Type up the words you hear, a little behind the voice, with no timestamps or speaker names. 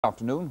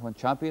Afternoon when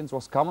champions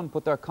Roscommon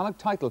put their Connacht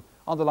title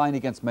on the line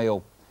against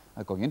Mayo.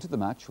 Going into the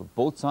match,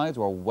 both sides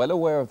were well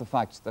aware of the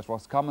fact that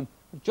Roscommon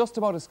just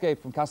about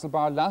escaped from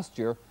Castlebar last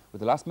year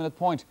with a last-minute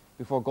point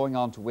before going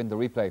on to win the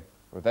replay.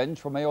 Revenge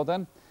for Mayo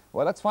then?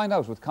 Well, let's find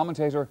out with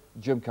commentator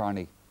Jim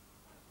Carney.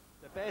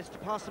 The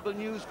best possible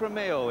news for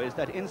Mayo is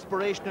that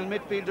inspirational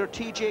midfielder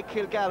TJ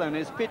Kilgallen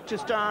is fit to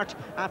start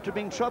after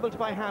being troubled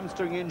by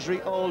hamstring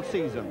injury all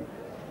season.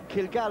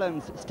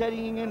 Kilgallen's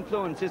steadying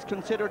influence is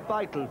considered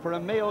vital for a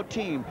Mayo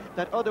team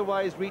that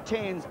otherwise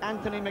retains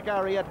Anthony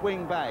McGarry at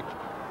wing-back,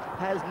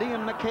 has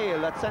Liam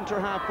McHale at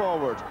centre-half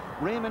forward,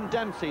 Raymond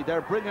Dempsey,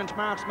 their brilliant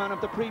marksman of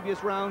the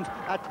previous rounds,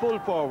 at full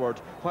forward,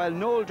 while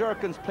Noel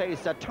Durkin's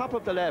place at top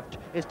of the left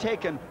is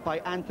taken by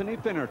Anthony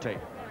Finnerty.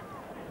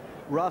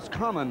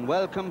 Roscommon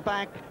welcome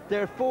back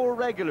their 4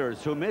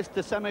 regulars who missed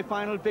the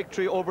semi-final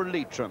victory over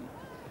Leitrim.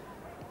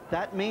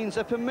 That means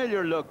a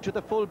familiar look to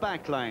the full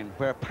back line,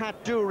 where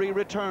Pat Doory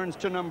returns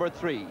to number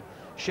 3.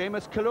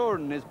 Seamus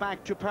Killorn is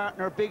back to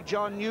partner Big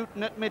John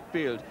Newton at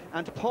midfield,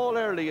 and Paul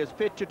Early is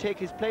fit to take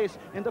his place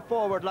in the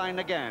forward line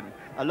again,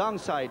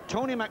 alongside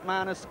Tony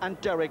McManus and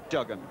Derek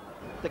Duggan.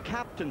 The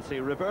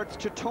captaincy reverts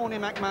to Tony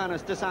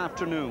McManus this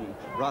afternoon.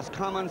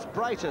 Roscommon's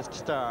brightest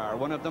star,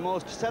 one of the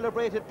most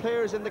celebrated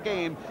players in the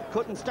game,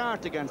 couldn't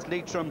start against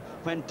Leitrim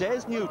when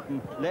Des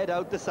Newton led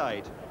out the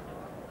side.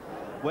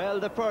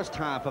 Well, the first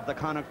half of the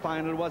Connacht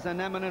final was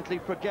an eminently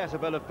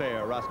forgettable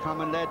affair.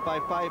 Roscommon led by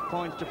 5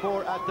 points to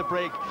 4 at the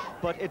break,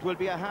 but it will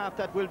be a half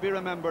that will be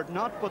remembered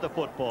not for the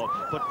football,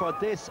 but for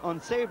this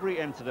unsavoury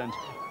incident,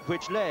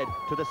 which led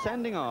to the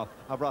sending off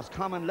of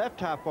Roscommon left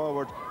half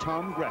forward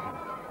Tom Graham.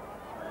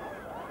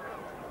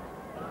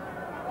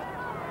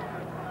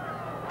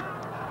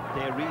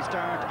 They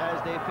restart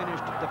as they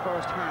finished the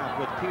first half,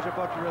 with Peter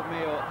Butler of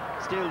Mayo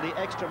still the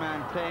extra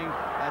man playing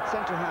at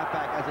centre-half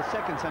back as a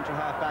second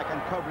centre-half back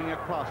and covering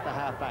across the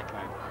half-back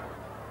line.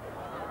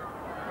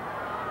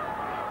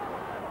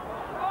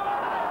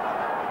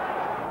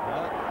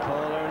 Well,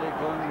 Paul Early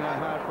going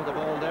hard for the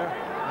ball there,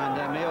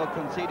 and Mayo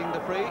conceding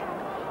the free.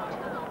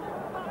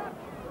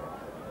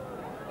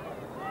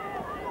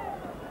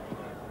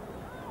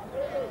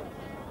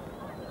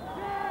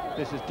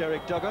 This is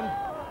Derek Duggan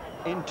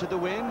into the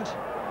wind.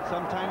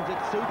 Sometimes it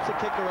suits a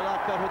kicker a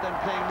lot better than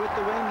playing with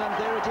the wind, and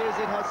there it is.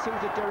 It has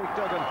suited Derek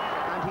Duggan,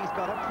 and he's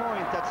got a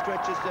point that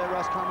stretches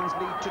Roscommon's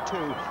lead to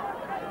 2.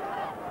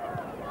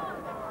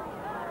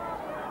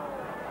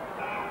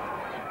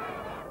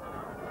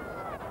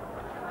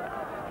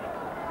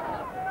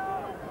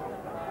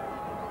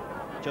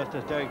 Just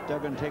as Derek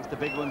Duggan takes the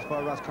big ones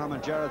for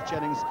Roscommon, Gareth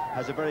Jennings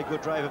has a very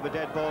good drive of a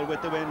dead ball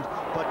with the wind,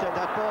 but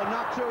that ball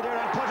knocked through there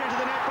and put into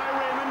the net by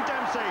Raymond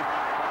Dempsey.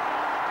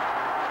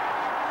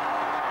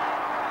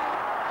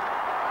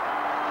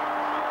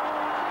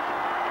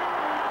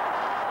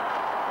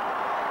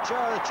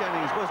 Gareth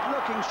Jennings was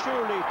looking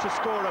surely to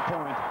score a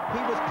point.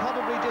 He was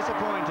probably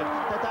disappointed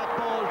that that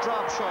ball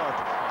dropped short,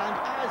 and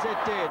as it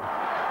did,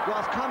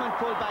 Roscommon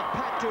fullback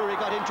Pat Doory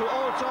got into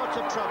all sorts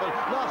of trouble,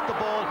 lost the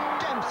ball,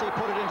 Dempsey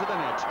put it into the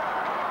net.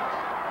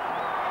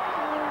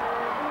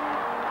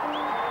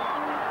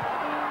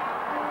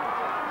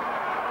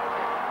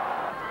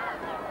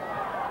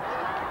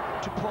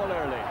 To Paul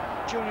Early.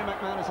 Junior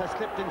McManus has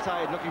slipped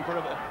inside looking for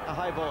a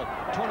high ball.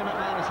 Tony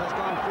McManus has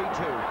gone free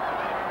too.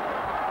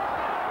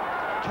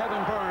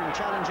 Kevin Byrne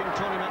challenging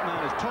Tony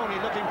McManus. Tony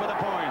looking for the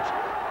point.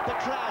 The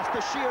class,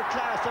 the sheer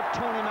class of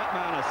Tony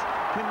McManus.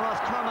 When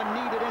Roscommon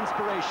needed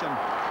inspiration,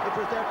 it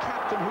was their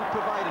captain who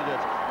provided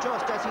it,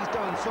 just as he's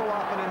done so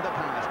often in the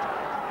past.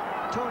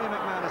 Tony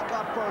McManus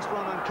got first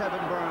run on Kevin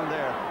Byrne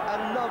there.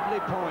 A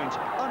lovely point,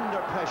 under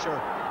pressure.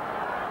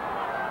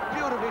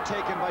 Beautifully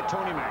taken by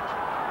Tony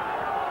Mack.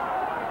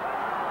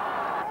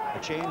 A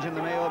change in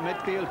the Mayo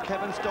midfield.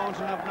 Kevin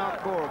Staunton of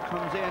Knockbourne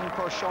comes in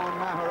for Sean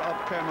Maher of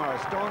Claremore.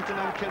 Staunton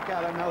and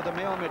Kilgallen now the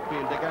Mayo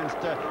midfield against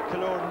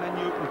Killorn and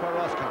Newton for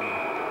Roscommon.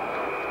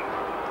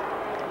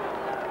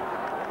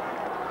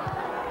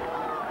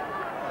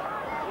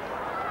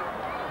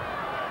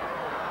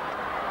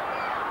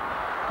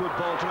 Good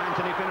ball to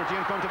Anthony Finnerty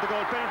in front of the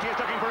goal. Finnerty is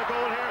looking for a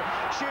goal here.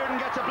 Sheardon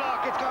gets a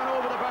block. It's gone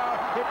over the bar.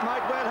 It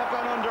might well have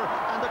gone under,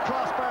 and the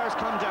crossbars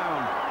come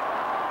down.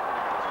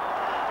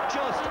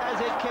 Just as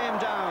it came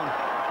down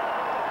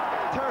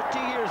 30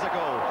 years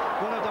ago,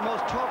 one of the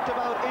most talked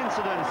about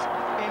incidents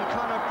in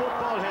Connacht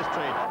football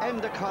history.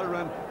 Enda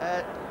Colleran,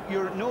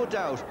 you're no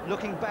doubt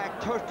looking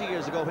back 30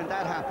 years ago when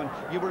that happened.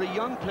 You were a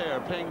young player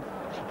playing,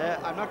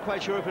 I'm not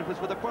quite sure if it was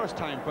for the first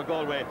time for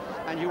Galway,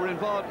 and you were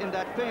involved in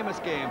that famous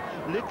game.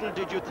 Little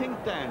did you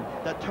think then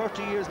that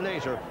 30 years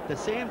later the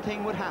same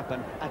thing would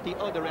happen at the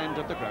other end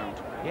of the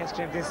ground. Yes,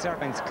 Jim, this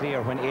certainly is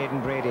clear when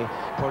Aidan Brady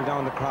pulled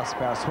down the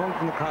crossbar, swung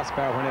from the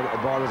crossbar when a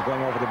ball was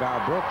going over the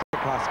bar, broke the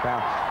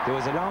crossbar. There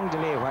was a long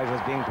delay while it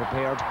was being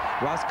prepared.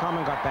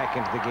 Roscommon got back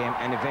into the game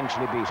and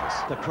eventually beat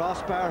us. The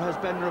crossbar has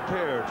been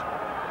repaired.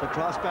 The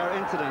crossbar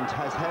incident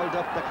has held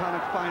up the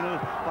Connacht final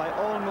by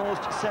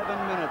almost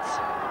 7 minutes.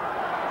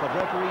 But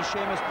referee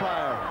Seamus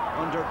Pryor,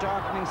 under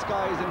darkening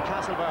skies in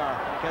Castlebar,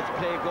 gets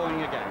play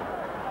going again.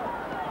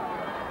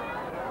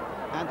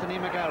 Anthony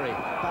McGarry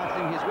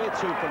battling his way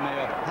through for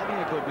Mayo, having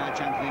a good match.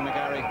 Anthony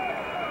McGarry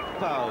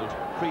fouled,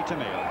 free to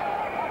Mayo.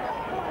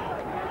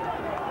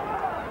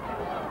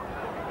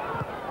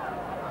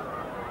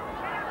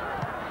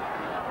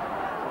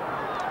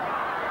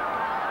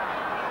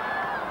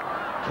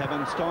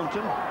 Kevin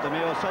Staunton, the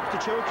Mayo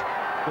substitute,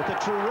 with a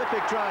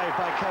terrific drive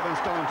by Kevin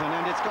Staunton,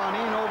 and it's gone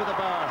in over the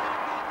bar.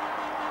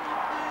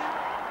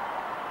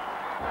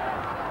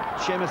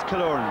 Seamus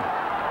Killorn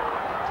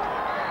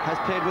has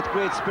played with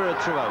great spirit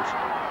throughout.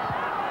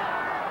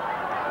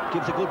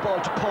 Gives a good ball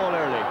to Paul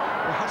Early.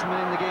 There hasn't been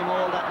in the game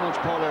all that much,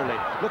 Paul Early.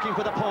 Looking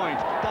for the point.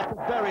 That's a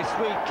very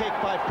sweet kick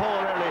by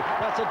Paul Early.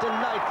 That's a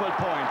delightful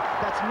point.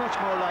 That's much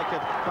more like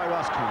it by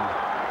Roscommon.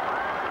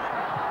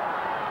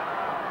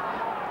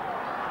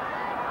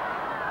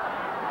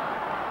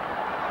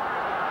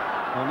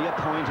 Only a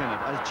point in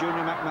it as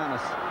Junior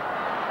McManus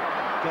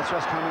gets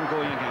Roscommon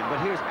going again.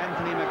 But here's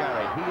Anthony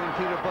McGarry. He and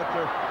Peter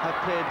Butler have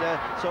played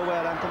so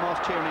well, and Tomas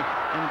Tierney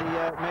in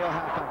the Mayo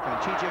half-back line.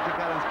 TJ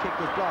Kilgallen's kick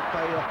was blocked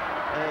by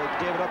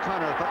David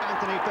O'Connor, but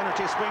Anthony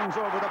Finnerty swings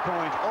over the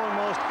point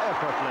almost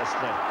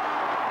effortlessly.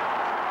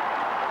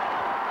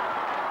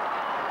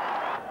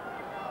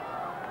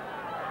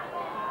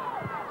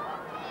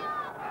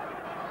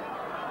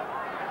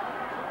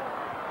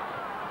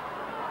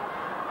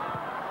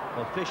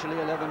 Officially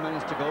 11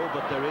 minutes to go,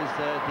 but there is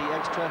the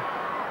extra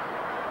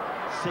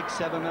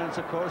 6-7 minutes,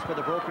 of course, for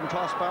the broken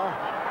toss bar.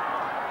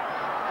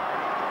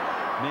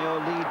 Mayo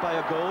lead by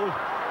a goal.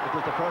 It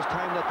was the first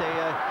time that they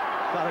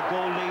got a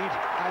goal lead,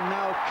 and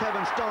now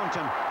Kevin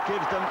Staunton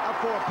gives them a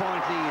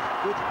 4-point lead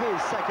with his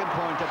second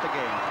point of the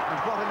game. And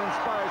what an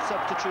inspired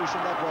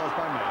substitution that was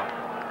by Mayo.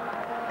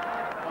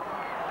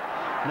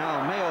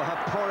 Now Mayo have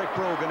Pádraig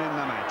Brogan in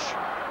the match.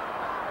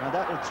 Now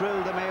that will thrill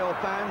the Mayo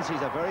fans. He's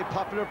a very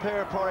popular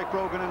player, Pádraig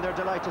Brogan, and they're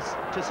delighted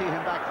to see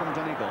him back from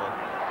Donegal.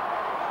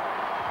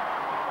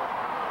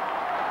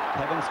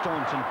 Kevin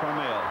Staunton for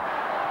Mayo.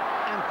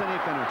 Anthony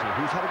Finnerty,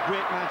 who's had a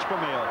great match for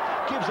Mayo,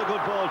 gives a good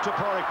ball to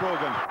Pádraig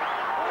Brogan.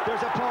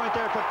 There's a point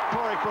there for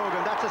Pádraig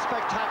Brogan. That's a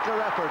spectacular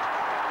effort.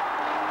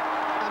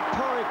 And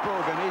Pádraig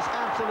Brogan is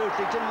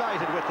absolutely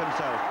delighted with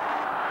himself.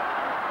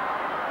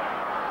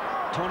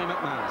 Tony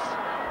McManus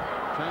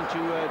trying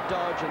to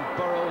dodge and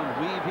burrow and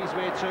weave his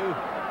way through.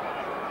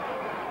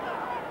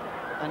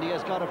 And he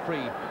has got a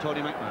free, Tony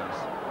McManus.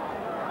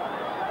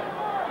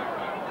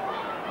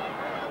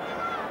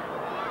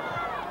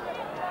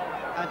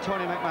 And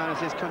Tony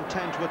McManus is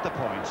content with the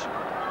point.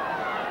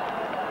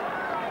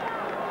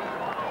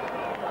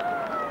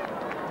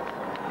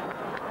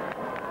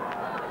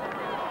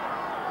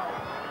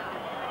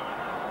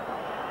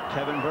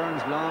 Kevin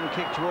Burns, long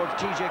kick towards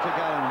TJ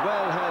Kilgallen,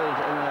 well held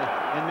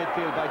in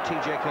midfield by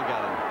TJ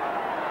Kilgallen.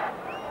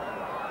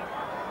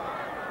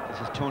 This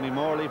is Tony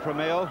Morley from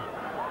Mayo,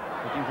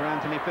 looking for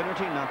Anthony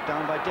Finnerty, knocked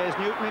down by Des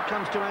Newton. It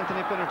comes to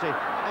Anthony Finnerty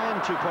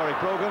and to Pádraig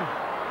Brogan,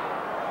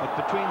 but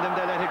between them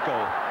they let it go.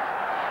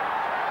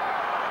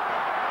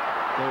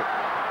 So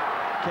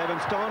Kevin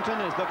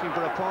Staunton is looking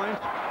for a point,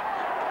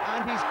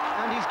 and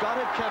he's got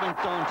it, Kevin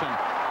Staunton.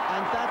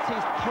 And that's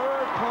his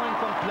third point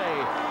from play,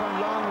 from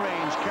long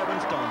range, Kevin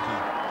Staunton.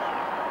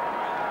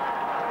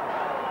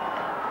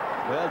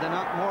 Well, the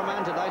Knockmore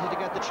man delighted to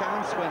get the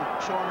chance when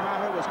Sean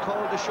Maher was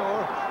called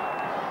ashore.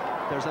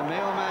 There's a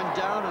Mayo man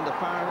down on the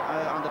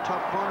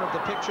top corner of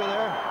the picture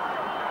there.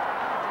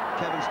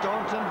 Kevin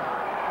Staunton.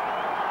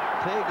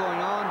 Play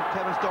going on.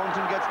 Kevin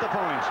Staunton gets the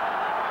point.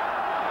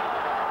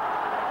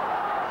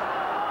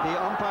 The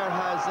umpire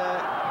has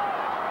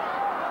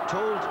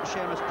told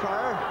Seamus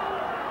Pryor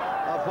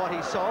of what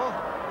he saw.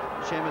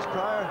 Seamus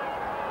Pryor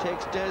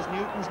takes Des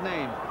Newton's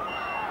name.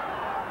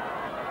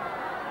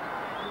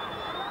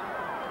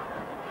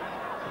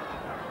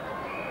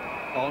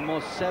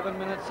 Almost 7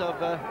 minutes of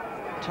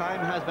time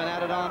has been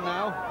added on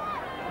now.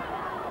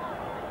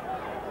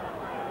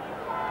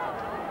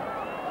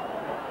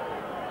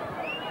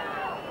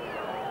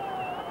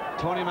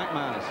 Tony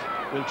McManus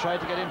will try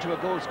to get into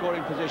a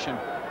goal-scoring position,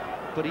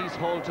 but he's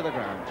hauled to the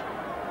ground.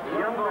 The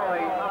young boy,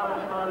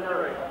 Thomas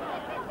Mulderry,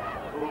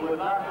 who was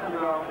last in the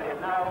ground,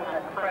 is now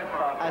at the press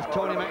box. As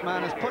Tony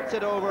McManus puts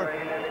it over,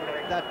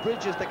 that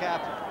bridges the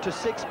gap to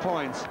 6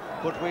 points,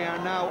 but we are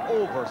now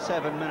over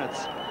 7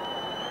 minutes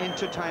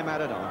into time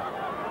added on.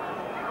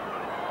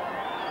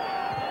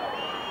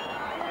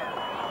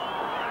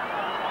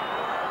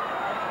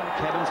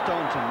 Kevin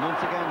Staunton once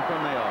again for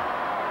Mayo.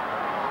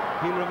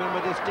 He'll remember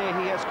this day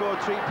he has scored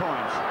 3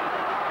 points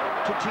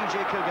to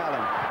TJ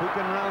Kilgallen, who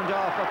can round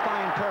off a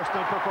fine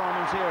personal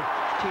performance here.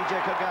 TJ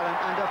Kilgallen,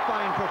 and a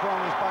fine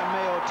performance by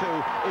Mayo too.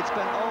 It's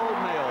been all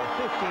Mayo,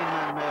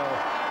 15-man Mayo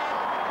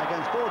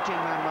against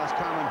 14-man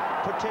Roscommon,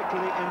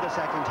 particularly in the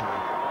second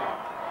half.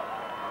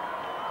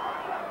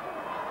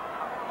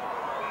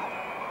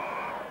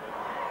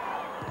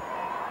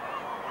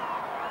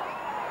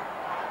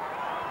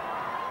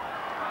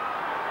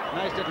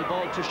 Nice little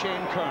ball to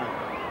Shane Kern.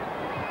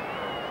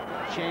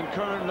 Shane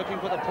Kern looking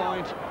for the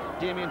point.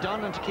 Damien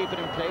Donlan to keep it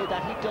in play.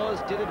 That he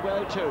does, did it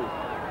well too.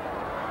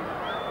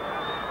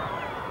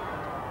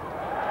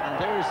 And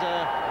there's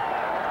a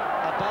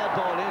bad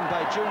ball in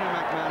by Junior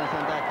McManus,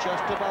 and that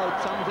just about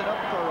sums it up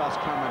for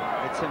Roscommon.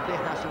 It simply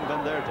hasn't been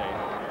their day.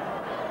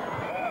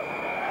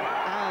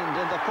 And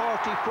in the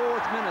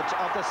 44th minute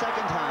of the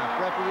second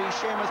half, referee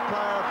Seamus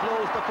Pryor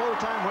blows the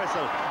full-time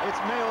whistle. It's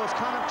Mayo's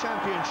Connacht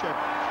Championship.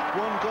 1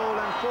 goal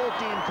and 14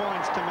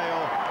 points to Mayo,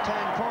 10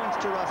 points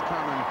to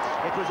Roscommon.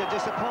 It was a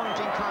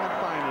disappointing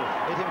Connacht final.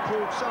 It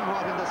improved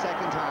somewhat in the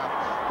second half,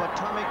 but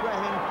Tommy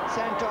Grehan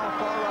sent off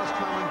for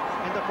Roscommon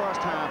in the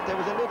first half. There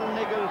was a little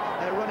niggle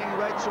running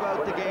right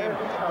throughout the game,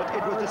 but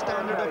it was the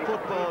standard of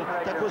football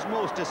that was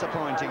most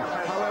disappointing.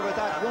 However,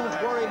 that won't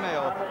worry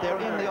Mayo. They're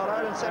in the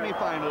All-Ireland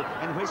semi-final,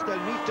 in which they'll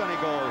meet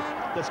Donegal.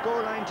 The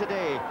scoreline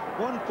today,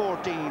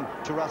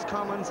 1-14 to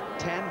Roscommon's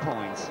 10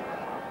 points.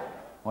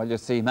 Well, you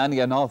see many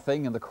a odd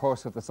thing in the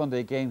course of the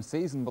Sunday game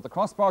season, but the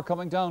crossbar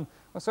coming down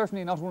was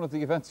certainly not one of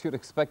the events you'd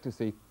expect to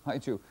see. I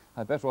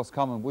bet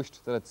Roscommon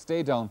wished that it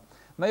stayed down.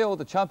 Mayo,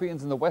 the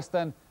champions in the West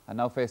End, and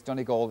now face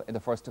Donegal in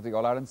the first of the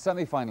All-Ireland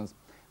semi-finals.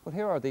 But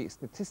here are the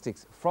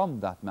statistics from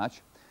that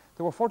match.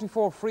 There were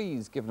 44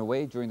 frees given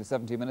away during the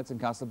 70 minutes in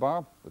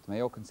Castlebar, with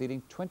Mayo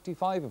conceding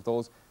 25 of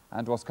those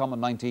and Roscommon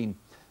 19.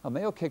 Now,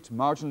 Mayo kicked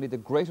marginally the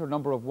greater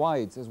number of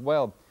wides as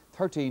well,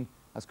 13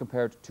 as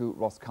compared to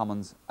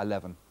Roscommon's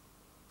 11.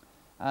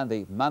 And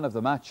the man of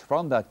the match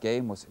from that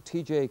game was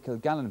TJ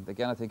Kilgallen,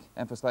 again I think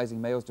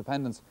emphasising Mayo's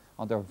dependence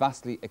on their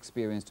vastly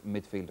experienced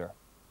midfielder.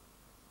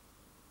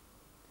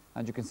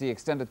 And you can see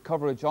extended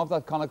coverage of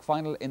that Connacht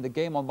final in the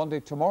game on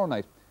Monday tomorrow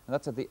night, and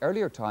that's at the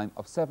earlier time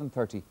of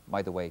 7:30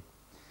 by the way.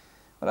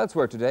 Well,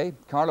 elsewhere today,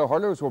 Carlow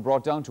hurlers were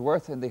brought down to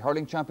earth in the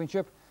hurling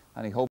championship, and he hopes